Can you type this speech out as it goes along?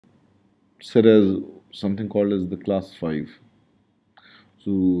said as something called as the class 5.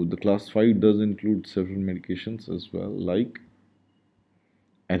 So the class 5 does include several medications as well, like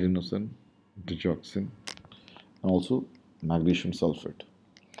adenosine, digoxin, and also magnesium sulfate.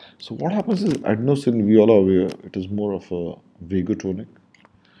 So what happens is adenosine, we all are aware, it is more of a vagotonic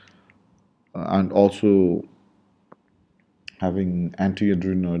and also having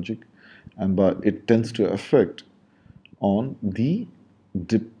antiadrenergic, and but it tends to affect on the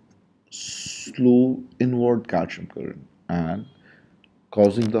dip, slow inward calcium current and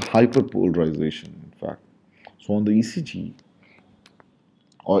causing the hyperpolarization, in fact. So on the ECG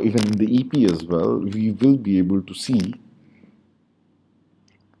or even in the EP as well, we will be able to see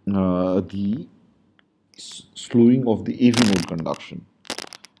the slowing of the AV node conduction.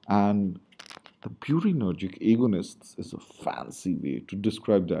 And the burinergic agonists is a fancy way to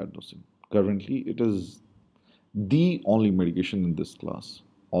describe the adenosine. Currently, it is the only medication in this class,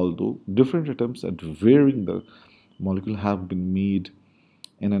 although different attempts at varying the molecule have been made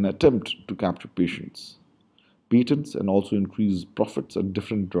in an attempt to capture patients, patents, and also increase profits at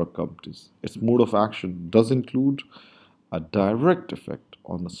different drug companies. Its mode of action does include a direct effect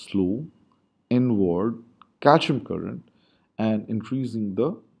on the slow, inward calcium current and increasing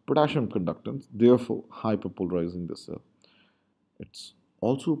the potassium conductance, therefore hyperpolarizing the cell. It's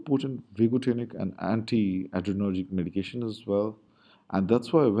also a potent vagotonic and anti-adrenergic medication as well, and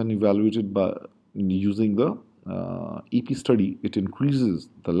that's why when evaluated by using the EP study, it increases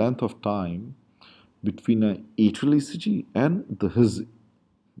the length of time between an atrial ECG and the his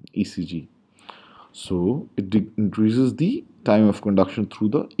ECG. So it increases the time of conduction through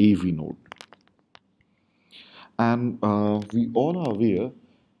the AV node. And we all are aware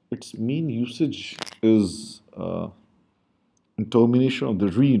its main usage is in termination of the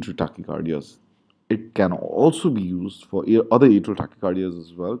re-entry tachycardias. It can also be used for other atrial tachycardias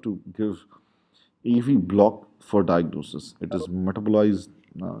as well to give AV block for diagnosis. It is metabolized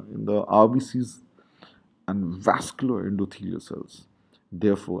in the RBCs and vascular endothelial cells.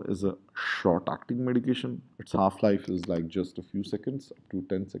 Therefore, is a short-acting medication. Its half-life is like just a few seconds, up to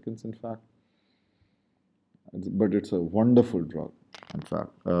 10 seconds, in fact. But it's a wonderful drug. In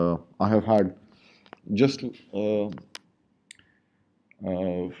fact, I have had just uh,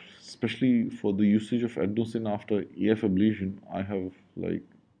 especially for the usage of adenosine after AF ablation, I have like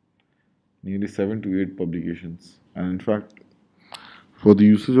nearly 7 to 8 publications. And in fact, for the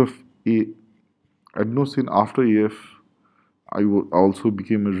usage of adenosine after AF, I also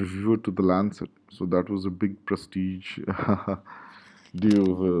became a reviewer to the Lancet. So that was a big prestige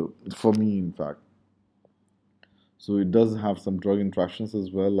deal for me, in fact. So it does have some drug interactions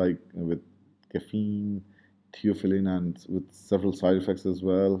as well, like with caffeine, theophylline, and with several side effects as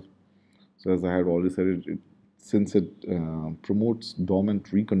well. So as I had already said, since it promotes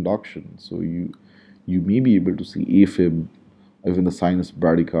dormant reconduction, so you may be able to see AFib, even the sinus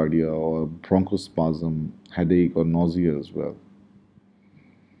bradycardia or bronchospasm, headache or nausea as well.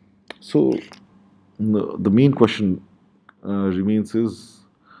 So the main question remains is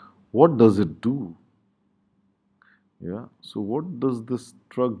what does it do? Yeah. So what does this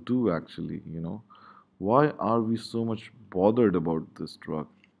drug do actually? Why are we so much bothered about this drug?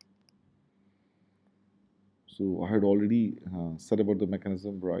 So I had already said about the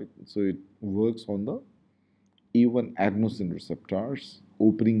mechanism, right? So it works on the A1 adenosine receptors,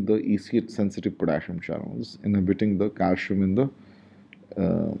 opening the ACH sensitive potassium channels, inhibiting the calcium in the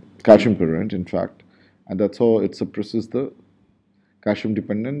calcium current, in fact, and that's how it suppresses the calcium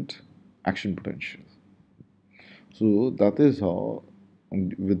dependent action potential. So that is how,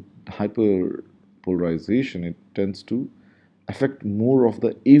 with hyperpolarization, it tends to affect more of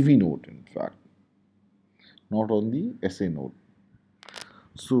the AV node, in fact, not on the SA node.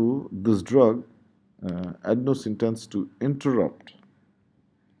 So this drug, adenosine, tends to interrupt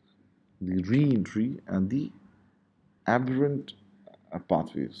the re-entry and the aberrant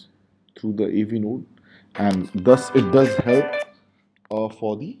pathways through the AV node, and thus it does help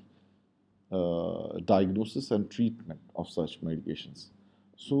for the diagnosis and treatment of such medications.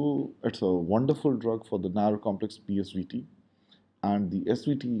 So it's a wonderful drug for the narrow complex PSVT and the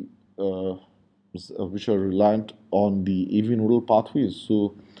SVT, which are reliant on the AV nodal pathways.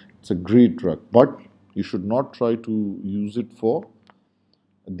 So it's a great drug, but you should not try to use it for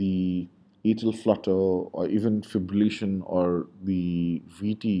the atrial flutter or even fibrillation or the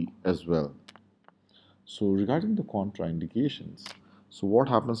VT as well. So regarding the contraindications, so what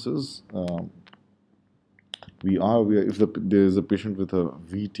happens is if there is a patient with a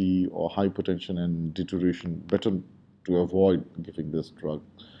VT or hypertension and deterioration, better to avoid giving this drug.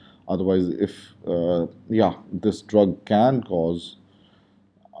 Otherwise, if this drug can cause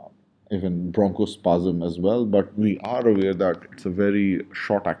even bronchospasm as well, but we are aware that it's a very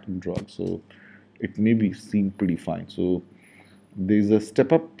short acting drug, so it may be seen pretty fine. So there's a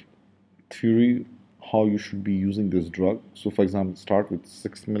step up theory how you should be using this drug. So for example, start with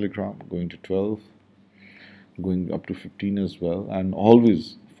 6 milligram, going to 12, going up to 15 as well, and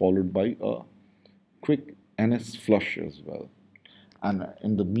always followed by a quick NS flush as well. And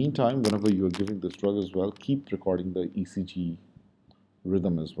in the meantime, whenever you are giving this drug as well, keep recording the ECG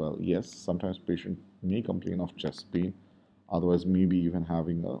rhythm as well. Yes, sometimes patient may complain of chest pain, otherwise maybe even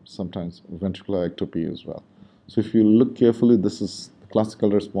having sometimes ventricular ectopy as well. So if you look carefully, this is the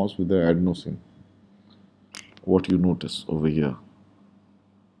classical response with the adenosine, what you notice over here.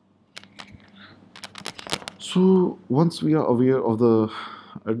 So once we are aware of the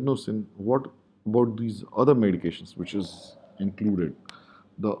adenosine, what about these other medications which is included?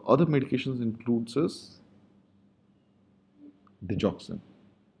 The other medications includes is digoxin.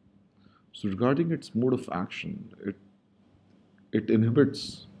 So regarding its mode of action, it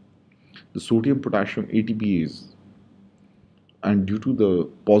inhibits the sodium potassium ATPase, and due to the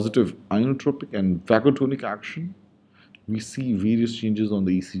positive inotropic and vagotonic action, we see various changes on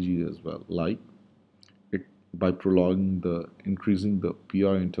the ECG as well, like it by prolonging the increasing the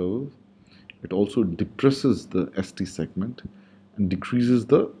PR interval, it also depresses the ST segment and decreases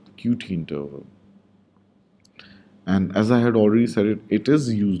the QT interval. And as I had already said, it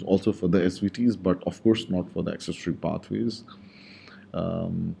is used also for the SVTs, but of course not for the accessory pathways.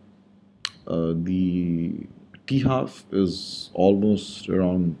 The T half is almost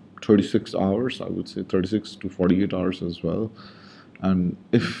around 36 hours, I would say 36 to 48 hours as well. And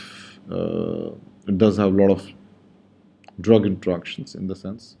if it does have a lot of drug interactions in the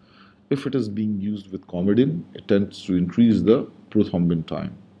sense, if it is being used with comedine, it tends to increase the prothrombin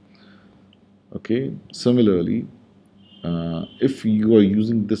time. Okay, similarly, if you are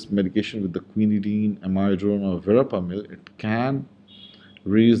using this medication with the quinidine, amiodarone, or verapamil, it can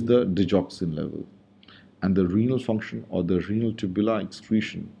raise the digoxin level, and the renal function or the renal tubular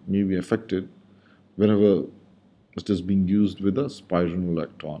excretion may be affected whenever it is being used with a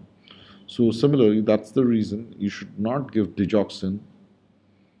spironolactone. So similarly, that's the reason you should not give digoxin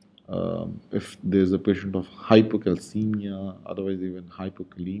if there's a patient of hypocalcemia, otherwise even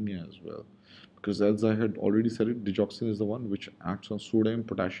hypokalemia as well. Because as I had already said it, digoxin is the one which acts on sodium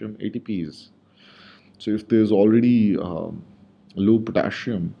potassium ATPase. So if there's already low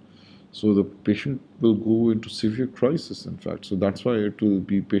potassium, so the patient will go into severe crisis, in fact. So that's why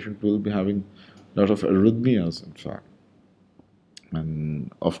patient will be having a lot of arrhythmias, in fact.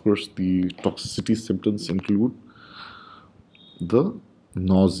 And of course, the toxicity symptoms include the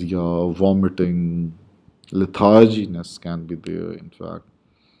nausea, vomiting, letharginess can be there, in fact.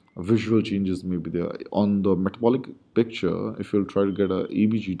 Visual changes may be there. On the metabolic picture, if you'll try to get a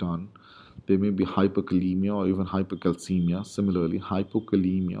ABG done, there may be hyperkalemia or even hypercalcemia. Similarly,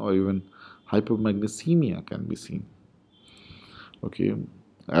 hypokalemia or even hypomagnesemia can be seen. Okay,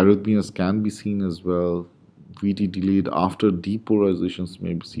 arrhythmias can be seen as well. VT delayed after depolarizations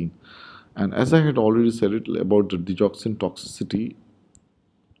may be seen. And as I had already said it about the digoxin toxicity,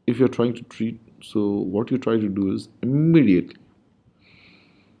 if you're trying to treat, so what you try to do is immediately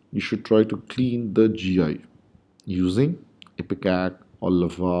you should try to clean the GI using ipecac or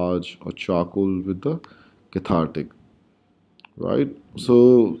lavage or charcoal with the cathartic, right?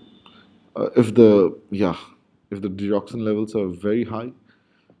 So if the digoxin levels are very high,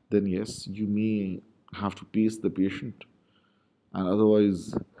 then yes, you may have to pace the patient, and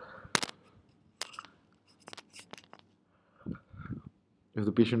otherwise, if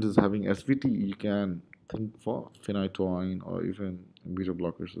the patient is having SVT, you can think for phenytoin or even beta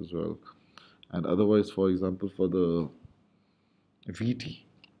blockers as well. And otherwise, for example, for the VT,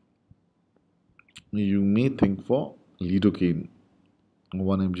 you may think for lidocaine,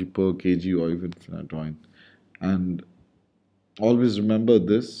 1 mg per kg, or even phenytoin. And always remember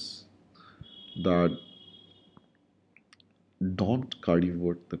this, that don't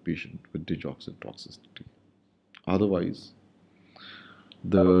cardiovert the patient with digoxin toxicity. Otherwise,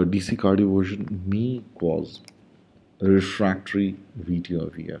 the DC cardioversion may cause refractory VT or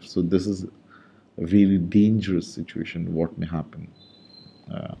VF. So this is a very dangerous situation, what may happen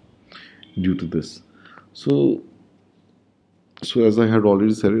due to this. So as I had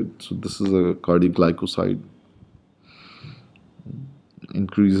already said it, so this is a cardiac glycoside,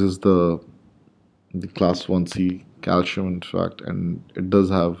 increases the class 1C calcium, in fact, and it does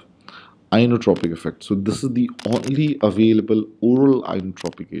have inotropic effect. So this is the only available oral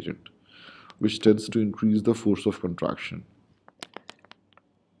inotropic agent which tends to increase the force of contraction.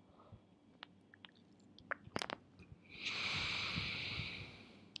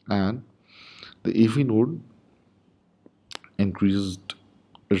 and the AV node increased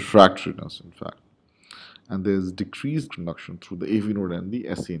refractoriness, in fact, and there's decreased conduction through the AV node and the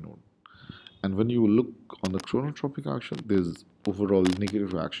SA node. And when you look on the chronotropic action, there's overall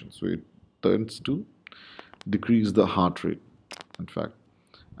negative action, so it tends to decrease the heart rate, in fact,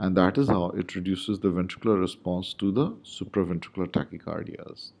 and that is how it reduces the ventricular response to the supraventricular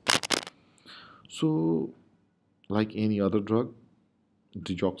tachycardias. So, like any other drug,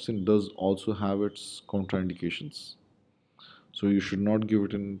 digoxin does also have its contraindications. So you should not give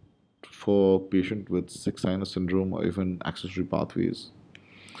it in for patient with sick sinus syndrome or even accessory pathways.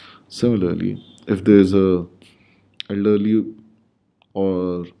 Similarly, if there is a elderly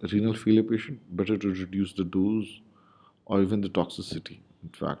or renal failure patient, better to reduce the dose or even the toxicity, in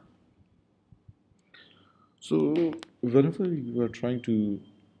fact. So whenever you are trying to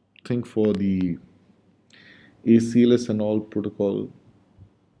think for the ACLS and all protocol,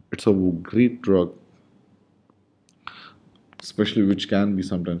 it's a great drug, especially which can be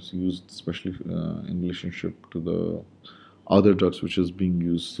sometimes used, especially in relationship to the other drugs which is being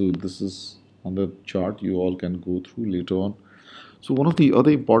used. So this is on the chart you all can go through later on. So one of the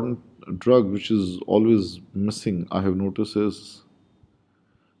other important drug which is always missing, I have noticed, is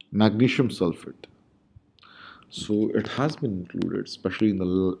magnesium sulfate. So it has been included, especially in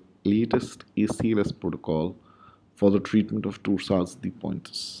the latest ACLS protocol for the treatment of torsades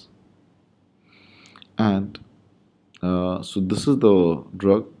pointus. And so this is the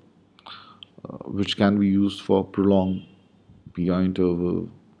drug which can be used for prolonged PI interval,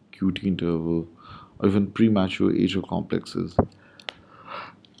 QT interval, or even premature atrial complexes,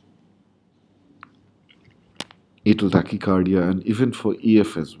 atrial tachycardia, and even for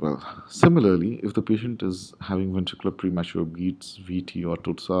EF as well. Similarly, if the patient is having ventricular premature beats, VT, or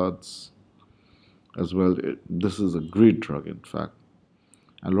torsades as well, this is a great drug, in fact.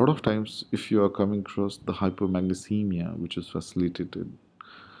 And a lot of times, if you are coming across the hypermagnesemia, which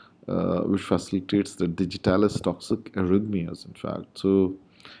facilitates the digitalis toxic arrhythmias, in fact. So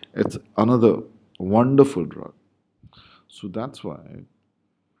it's another wonderful drug. So that's why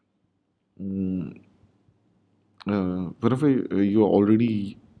mm, whenever you're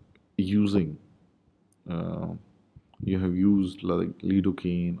already using, uh, you have used like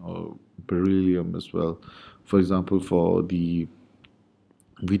lidocaine or beryllium as well, for example, for the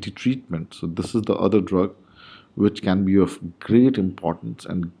VT treatment. So this is the other drug which can be of great importance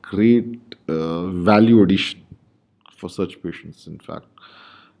and great value addition for such patients, in fact.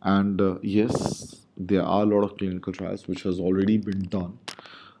 And yes, there are a lot of clinical trials which has already been done,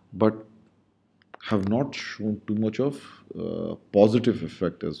 but have not shown too much of positive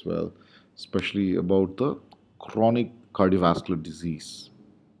effect as well, especially about the chronic cardiovascular disease.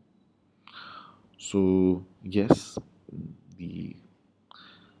 So yes, the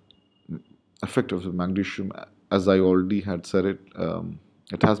effect of the magnesium, as I already had said it,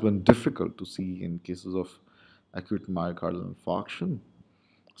 it has been difficult to see in cases of acute myocardial infarction,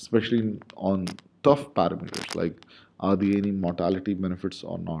 especially on tough parameters like are there any mortality benefits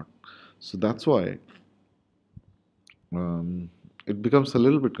or not. So that's why it becomes a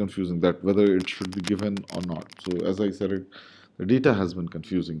little bit confusing that whether it should be given or not. So as I said it, the data has been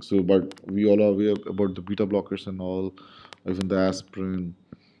confusing. So but we all are aware about the beta blockers and all, even the aspirin.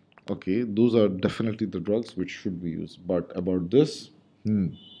 Okay, those are definitely the drugs which should be used. But about this,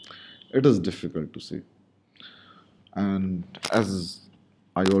 it is difficult to say. And as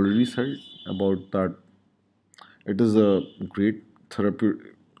I already said about that, it is a great therapy.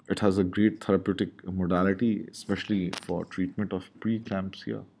 It has a great therapeutic modality, especially for treatment of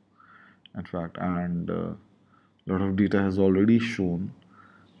preeclampsia. In fact, and a lot of data has already shown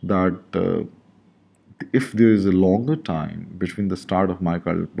that if there is a longer time between the start of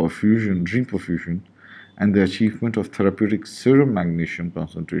myocardial perfusion, dream perfusion, and the achievement of therapeutic serum magnesium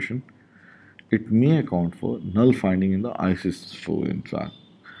concentration, it may account for null finding in the ISIS-4, in fact.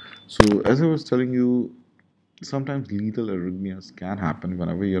 So, as I was telling you, sometimes lethal arrhythmias can happen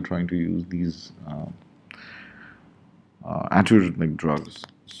whenever you're trying to use these antiarrhythmic drugs.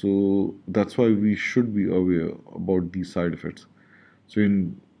 So that's why we should be aware about these side effects. So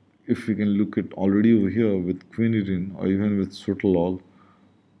if we can look at already over here with quinidine or even with sotalol,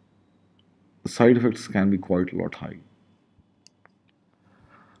 the side effects can be quite a lot high.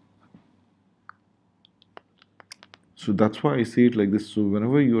 So that's why I say it like this. So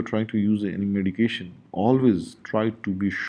whenever you are trying to use any medication, always try to be